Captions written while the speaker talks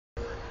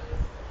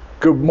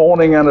Good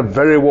morning and a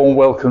very warm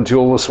welcome to you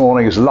all this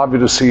morning. It's lovely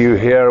to see you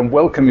here and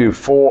welcome you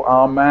for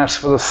our Mass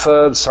for the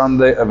third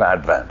Sunday of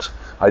Advent.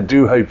 I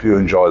do hope you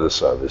enjoy the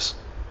service.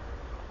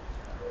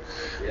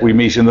 We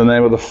meet in the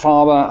name of the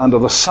Father, and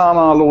of the Son,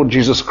 our Lord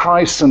Jesus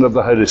Christ, and of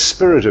the Holy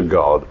Spirit of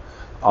God.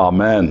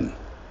 Amen.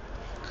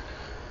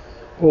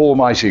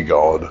 Almighty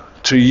God,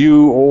 to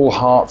you all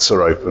hearts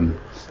are open,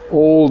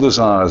 all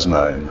desires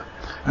known,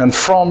 and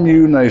from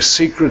you no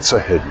secrets are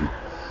hidden.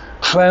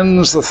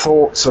 Cleanse the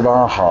thoughts of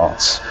our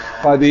hearts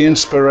by the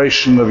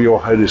inspiration of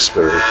your Holy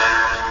Spirit,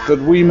 that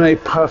we may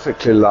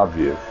perfectly love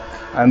you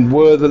and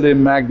worthily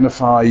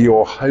magnify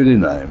your holy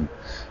name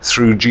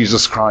through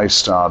Jesus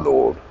Christ our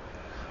Lord.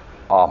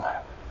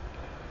 Amen.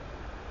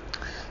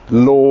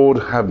 Lord,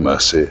 have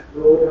mercy.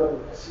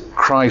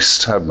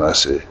 Christ, have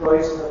mercy.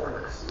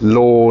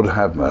 Lord,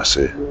 have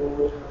mercy.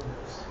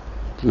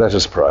 Let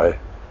us pray.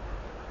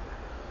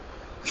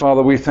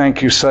 Father, we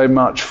thank you so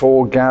much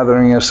for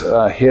gathering us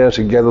here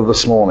together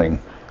this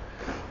morning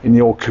in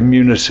your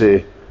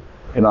community,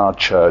 in our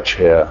church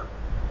here.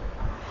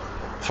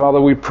 Father,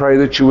 we pray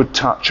that you would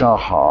touch our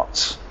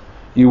hearts.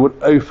 You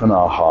would open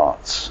our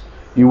hearts.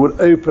 You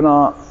would open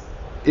our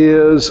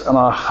ears and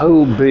our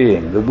whole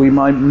being, that we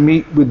might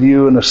meet with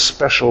you in a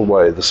special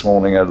way this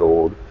morning, O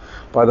Lord,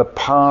 by the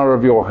power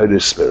of your Holy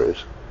Spirit.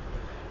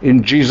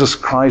 In Jesus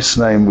Christ's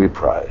name we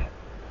pray.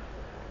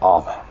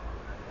 Amen.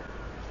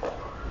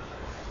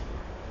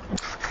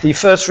 The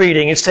first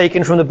reading is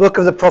taken from the book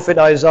of the prophet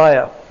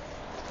Isaiah.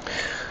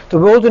 The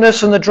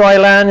wilderness and the dry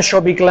land shall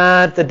be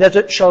glad, the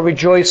desert shall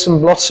rejoice and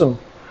blossom.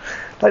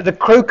 Like the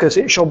crocus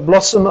it shall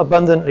blossom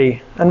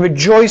abundantly, and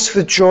rejoice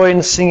with joy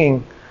and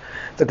singing.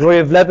 The glory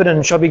of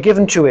Lebanon shall be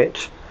given to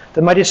it,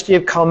 the majesty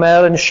of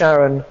Carmel and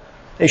Sharon.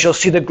 They shall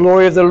see the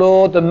glory of the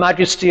Lord, the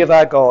majesty of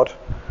our God.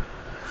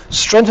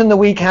 Strengthen the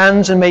weak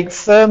hands and make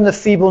firm the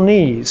feeble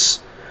knees.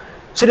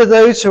 Say to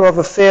those who are of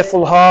a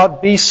fearful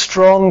heart, be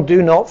strong,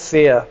 do not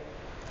fear.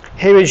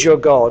 Here is your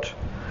God.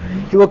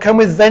 He will come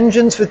with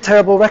vengeance, with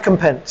terrible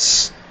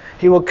recompense.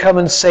 He will come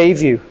and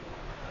save you.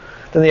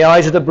 Then the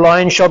eyes of the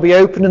blind shall be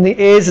opened, and the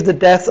ears of the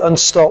deaf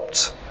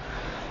unstopped.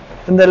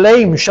 Then the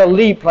lame shall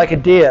leap like a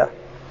deer,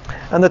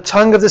 and the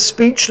tongue of the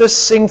speechless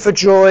sing for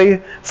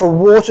joy, for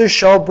waters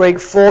shall break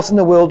forth in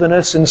the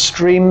wilderness and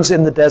streams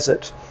in the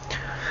desert.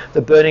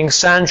 The burning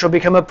sand shall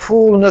become a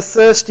pool, and the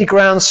thirsty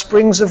ground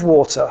springs of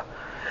water.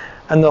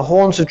 And the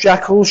haunts of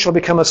jackals shall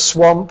become a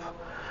swamp.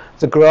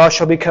 The grass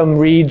shall become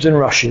reeds and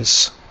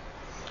rushes.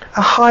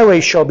 A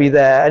highway shall be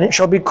there, and it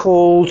shall be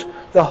called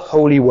the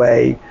Holy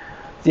Way.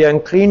 The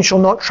unclean shall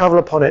not travel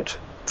upon it,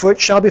 for it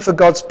shall be for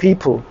God's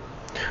people.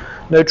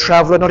 No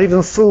traveller, not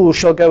even fool,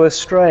 shall go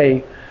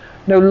astray.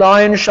 No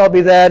lion shall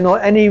be there,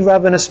 nor any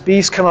ravenous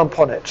beast come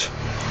upon it.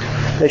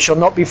 They shall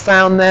not be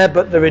found there,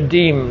 but the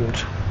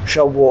redeemed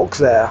shall walk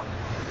there.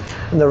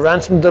 And the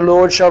ransom of the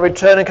Lord shall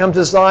return and come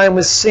to Zion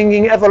with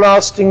singing,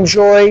 everlasting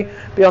joy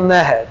be on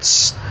their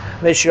heads.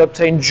 They shall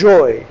obtain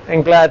joy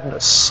and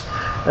gladness,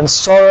 and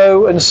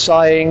sorrow and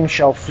sighing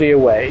shall flee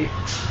away.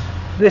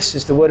 This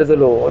is the word of the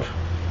Lord.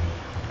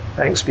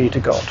 Thanks be to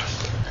God.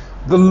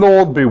 The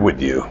Lord be with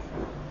you.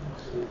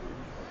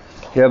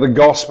 Hear the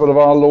gospel of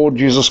our Lord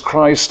Jesus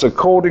Christ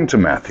according to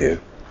Matthew.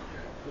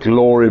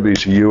 Glory be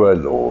to you, O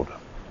Lord.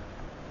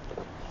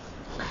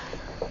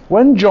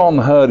 When John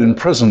heard in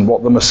prison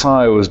what the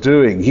Messiah was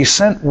doing, he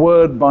sent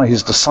word by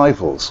his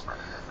disciples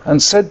and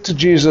said to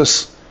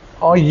Jesus,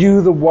 "Are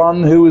you the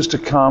one who is to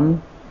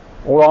come,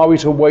 or are we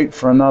to wait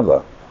for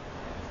another?"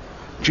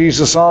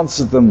 Jesus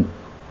answered them,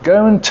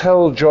 "Go and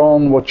tell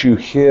John what you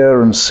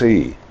hear and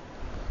see.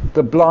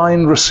 The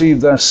blind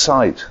receive their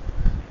sight,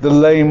 the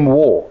lame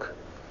walk,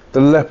 the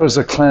lepers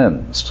are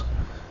cleansed,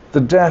 the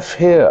deaf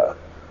hear,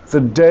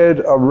 the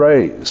dead are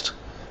raised,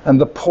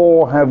 and the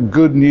poor have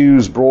good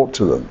news brought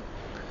to them.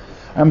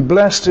 And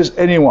blessed is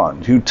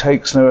anyone who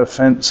takes no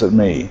offense at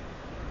me."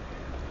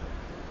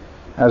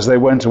 As they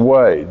went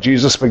away,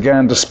 Jesus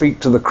began to speak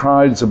to the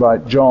crowds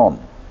about John.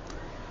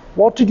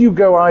 "What did you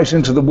go out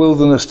into the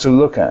wilderness to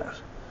look at?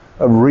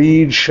 A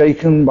reed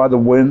shaken by the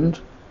wind?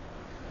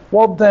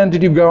 What then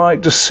did you go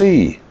out to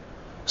see?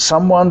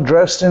 Someone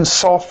dressed in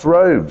soft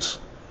robes?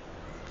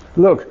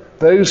 Look,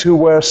 those who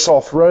wear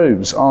soft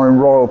robes are in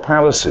royal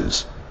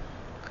palaces.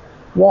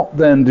 What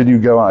then did you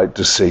go out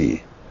to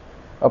see?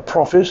 A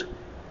prophet?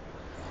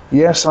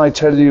 Yes, I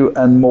tell you,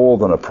 and more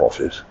than a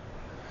prophet.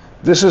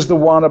 This is the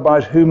one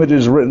about whom it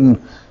is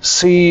written,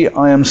 'See,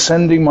 I am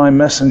sending my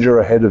messenger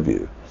ahead of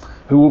you,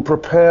 who will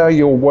prepare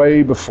your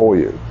way before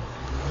you.'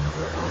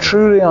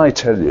 Truly I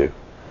tell you,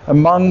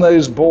 among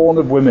those born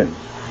of women,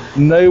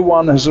 no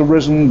one has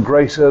arisen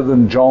greater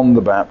than John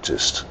the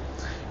Baptist,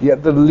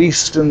 yet the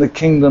least in the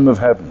kingdom of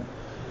heaven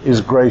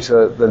is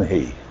greater than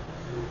he."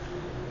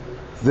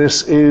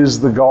 This is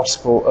the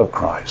gospel of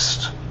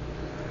Christ.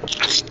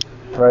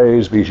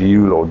 Praise be to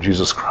you, Lord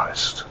Jesus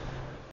Christ.